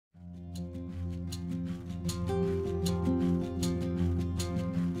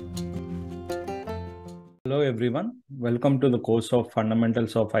Hello everyone, welcome to the course of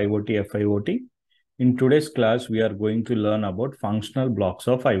Fundamentals of IoT FIOT. In today's class, we are going to learn about functional blocks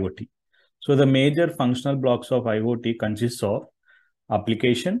of IoT. So the major functional blocks of IoT consists of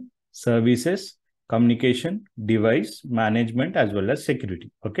application, services, communication, device, management, as well as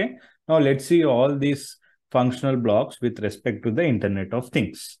security. Okay. Now let's see all these functional blocks with respect to the Internet of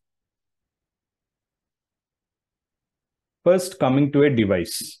Things. First, coming to a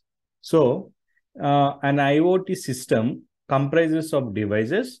device. So an IoT system comprises of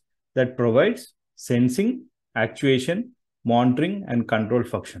devices that provides sensing, actuation, monitoring, and control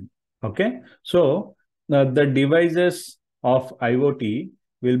function. Okay. So the devices of IoT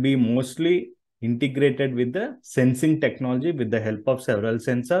will be mostly integrated with the sensing technology with the help of several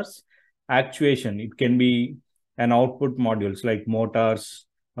sensors. Actuation, it can be an output modules like motors,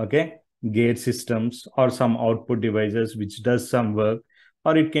 okay, gate systems, or some output devices which does some work,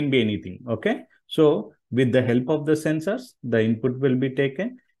 or it can be anything. Okay. So with the help of the sensors, the input will be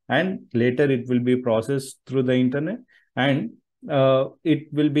taken and later it will be processed through the internet, and it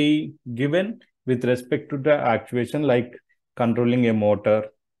will be given with respect to the actuation, like controlling a motor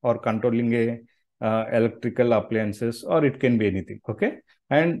or controlling a electrical appliances, or it can be anything. Okay.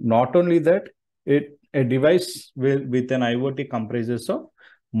 And not only that, a device with an IoT comprises of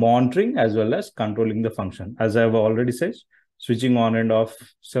monitoring as well as controlling the function. As I have already said, switching on and off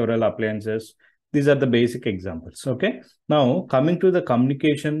several appliances. These are the basic examples. Okay. Now, coming to the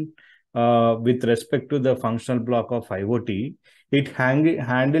communication with respect to the functional block of IoT, it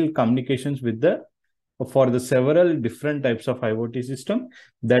handle communications with for the several different types of IoT system,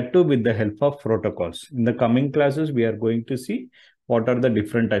 that too with the help of protocols. In the coming classes, we are going to see what are the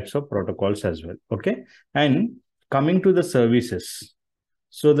different types of protocols as well. Okay. And coming to the services.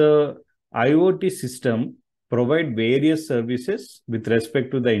 So the IoT system provide various services with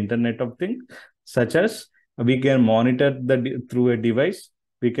respect to the Internet of Things, such as we can monitor through a device,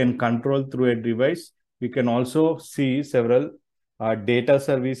 we can control through a device, we can also see several data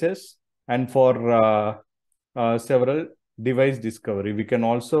services, and for several device discovery, we can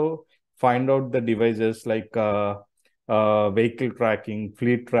also find out the devices like vehicle tracking,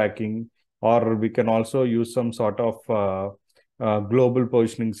 fleet tracking, or we can also use some sort of global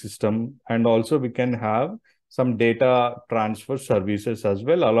positioning system, and also we can have some data transfer services as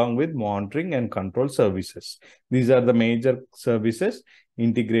well, along with monitoring and control services. These are the major services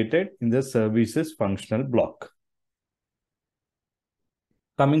integrated in the services functional block.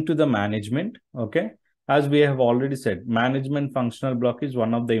 Coming to the management, okay, as we have already said, management functional block is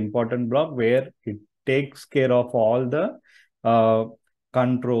one of the important block where it takes care of all the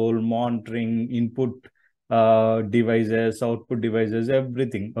control, monitoring, input devices, output devices,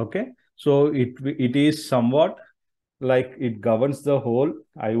 everything. Okay. So it is somewhat like it governs the whole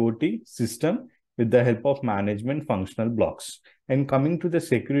IoT system with the help of management functional blocks. And coming to the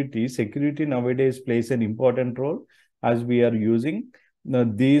security nowadays plays an important role, as we are using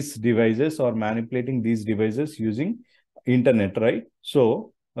these devices or manipulating these devices using internet, right?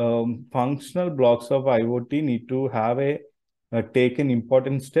 So functional blocks of IoT need to have take an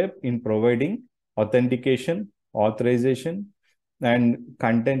important step in providing authentication, authorization, and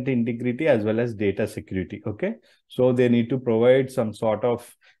content integrity, as well as data security. Okay. So they need to provide some sort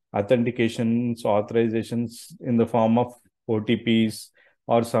of authentications, authorizations in the form of OTPs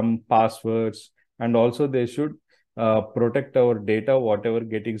or some passwords. And also they should protect our data, whatever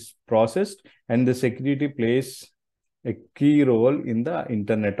getting processed, and the security plays a key role in the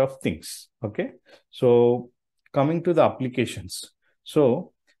Internet of Things. Okay. So coming to the applications.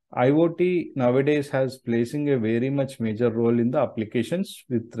 So IoT nowadays has placing a very much major role in the applications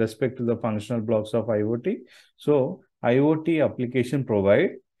with respect to the functional blocks of IoT. So IoT application provide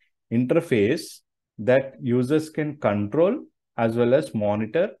interface that users can control as well as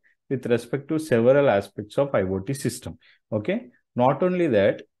monitor with respect to several aspects of IoT system. Okay. Not only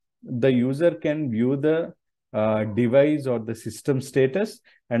that, the user can view the device or the system status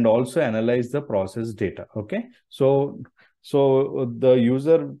and also analyze the process data. Okay. So the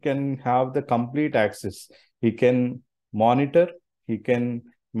user can have the complete access. He can monitor, he can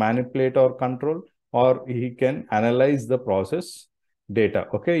manipulate or control, or he can analyze the process data.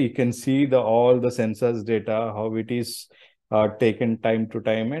 Okay. You can see all the sensors data, how it is taken time to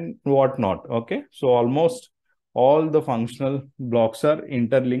time and whatnot. Okay. So almost all the functional blocks are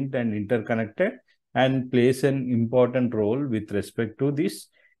interlinked and interconnected and plays an important role with respect to this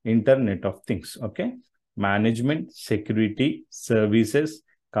Internet of Things. Okay. Management, security, services,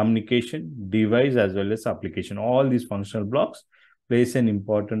 communication, device, as well as application. All these functional blocks plays an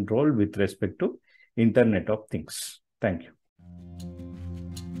important role with respect to Internet of Things. Thank you.